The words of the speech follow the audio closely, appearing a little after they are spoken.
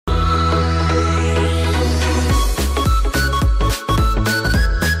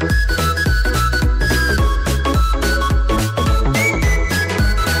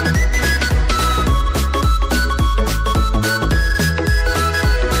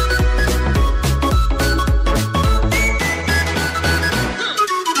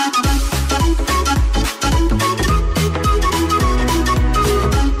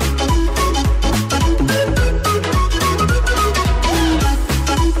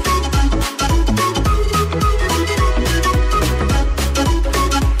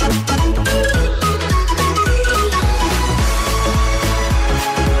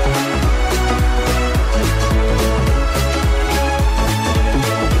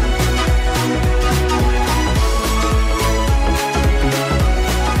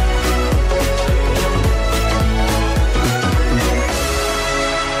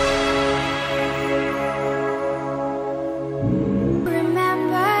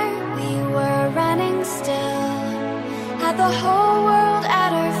whole world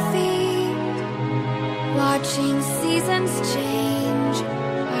at our feet, watching seasons change.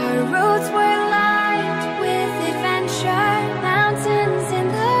 Our roads were lined with adventure, mountains in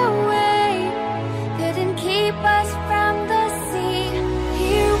the way couldn't keep us from the sea.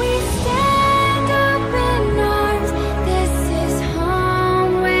 Here we stand, open arms. This is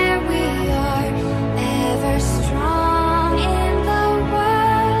home where we are, ever strong in the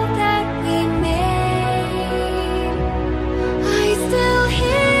world that we made. I still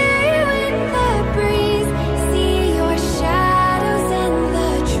hear you in the breeze, see your shadows in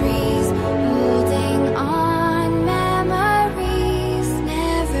the trees, holding on, memories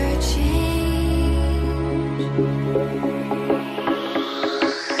never change.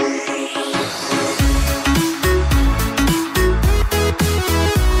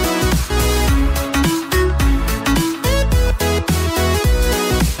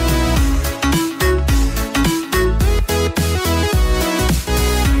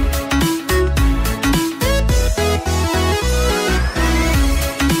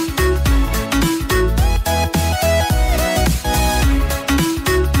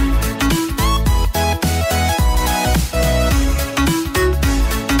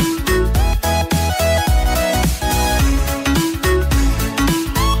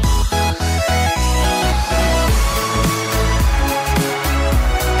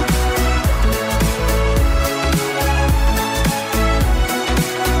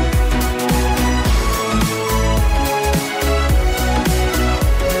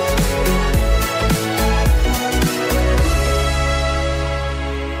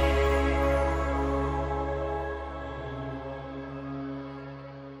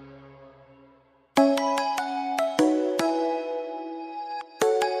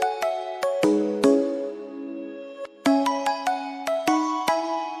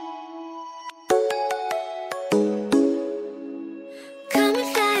 Come and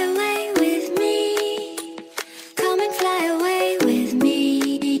fly away with me. Come and fly away with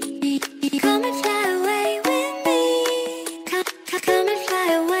me. Come and fly away with me. Come and fly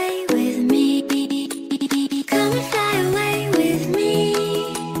away with me. Come and fly away with me.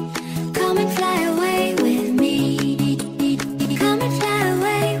 Come and fly away with me. Come and fly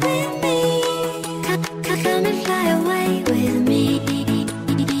away with me. Come and fly away with me.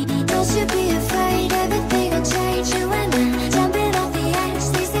 Don't you be afraid, everything will change. You and I, jumping off the edge.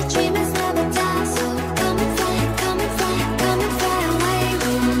 They say dreamers never die, so come and fly, come and fly, come and fly away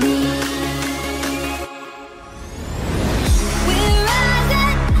with me. We're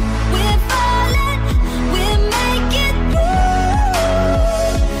rising, we're falling, we're making through.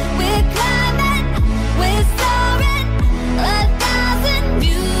 We're climbing, we're soaring, 1,000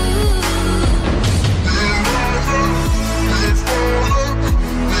 views.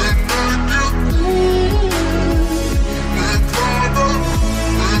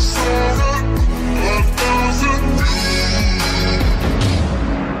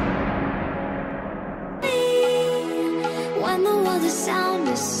 When the world is sound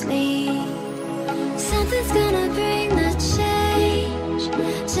asleep, something's gonna bring the change.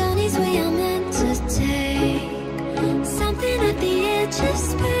 Journeys we are meant to take, something at the edge of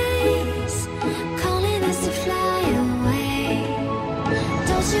space, calling us to fly away.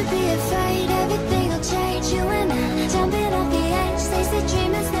 Don't you be afraid, everything will change. You and I, jumping off the edge. They say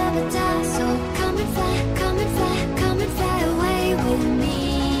dreamers never die, so come and fly, come and fly, come and fly away with me.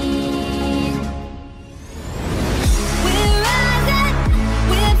 We're rising,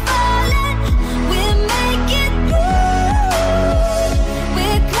 we're falling, we're making through.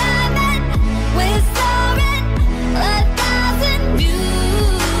 We're climbing, we're soaring, 1,000 views.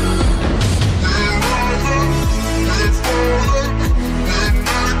 We're rising, we're falling, we're making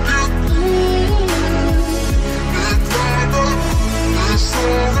through. We're climbing, we're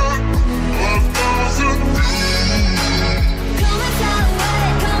soaring, 1,000 views. Come and fly away,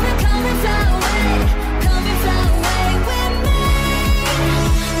 come and fly away, come and fly away with me.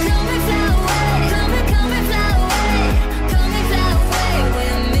 Come and fly away, come and fly away, come and fly away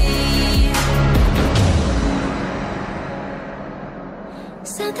with me.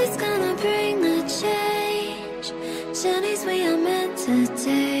 Something's gonna bring the change. Journeys we are meant to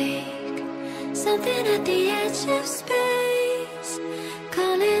take, something at the edge of space,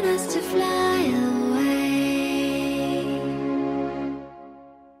 calling us to fly away.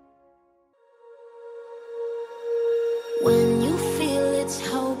 When you feel it's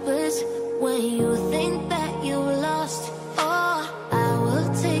hopeless, when you think that you've lost, oh, I will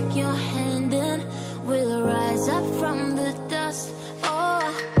take your hand and we'll rise up from the dust. Oh,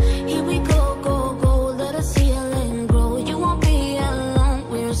 here we go, go, go, let us heal and grow. You won't be alone,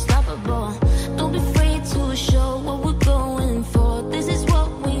 we're unstoppable. Don't be afraid to show what we're going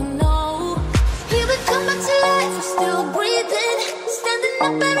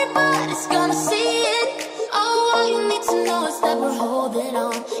it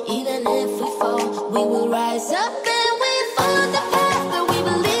on. Even if we fall, we will rise up and